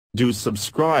Do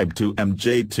subscribe to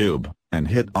MJTube and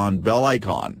hit on bell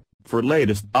icon for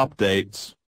latest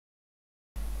updates.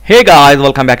 Hey guys,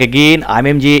 welcome back again. I'm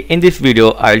MJ. In this video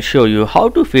I'll show you how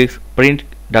to fix print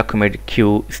document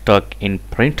queue stuck in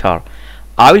printer.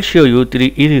 I will show you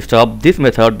 3 easy steps. This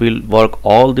method will work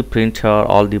all the printer,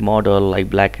 all the model like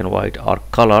black and white or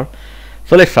color.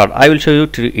 So let's start. I will show you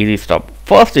 3 easy steps.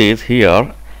 First is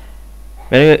here,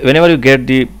 whenever you get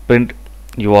the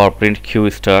your print queue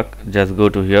stuck, just go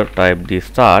to here, type the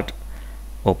start,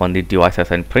 open the devices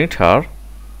and printer,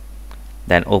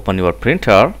 then open your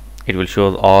printer. It will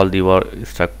show all your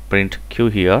stuck print queue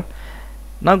here.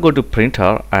 Now go to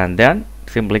printer and then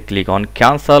simply click on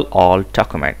cancel all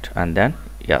document, and then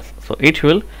yes, so it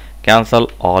will cancel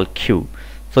all queue.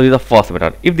 So this is the first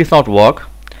method. If this not work,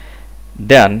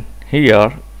 then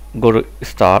here go to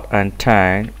start and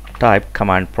type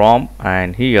command prompt,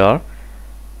 and here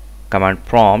command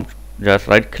prompt just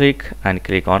right click and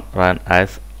click on run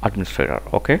as administrator.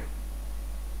 Okay,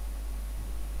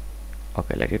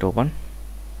 let it open.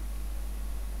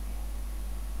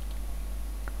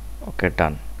 Okay,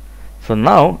 done. So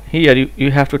now here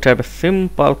you have to type a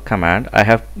simple command. I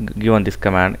have given this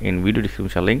command in video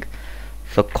description link.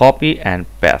 So copy and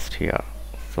paste here.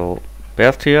 So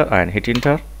paste here and hit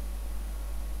enter.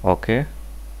 Okay,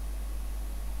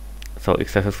 so it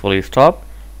successfully stopped.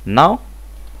 Now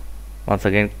once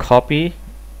again copy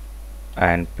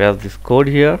and paste this code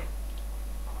here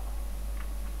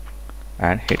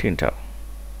and hit enter.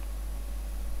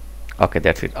 Okay,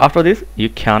 that's it. After this you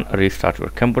can restart your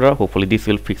computer. Hopefully this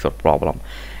will fix your problem.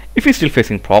 If you're still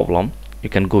facing problem, you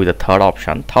can go with the third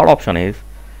option. Third option is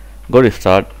go to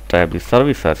start, type the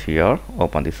services here,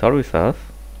 open the services,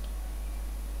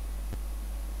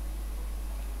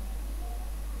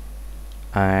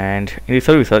 and in the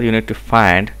services you need to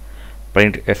find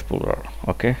print spooler.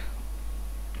 Okay,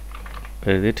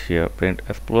 where is it? Here, print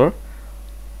spooler.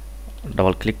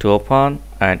 Double click to open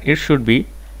and it should be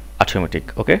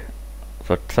automatic. Okay,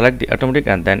 so select the automatic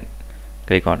and then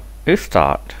click on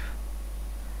start.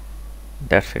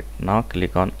 That's it. Now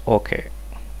click on OK.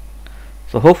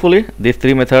 So hopefully these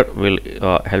 3 methods will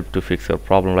help to fix your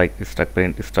problem like stuck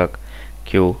print, stuck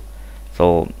queue.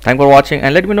 So thanks for watching,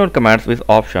 and let me know in comments which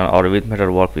option or which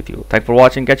method work with you. Thanks for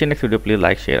watching. Catch you next video. Please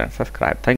like, share and subscribe. Thank you.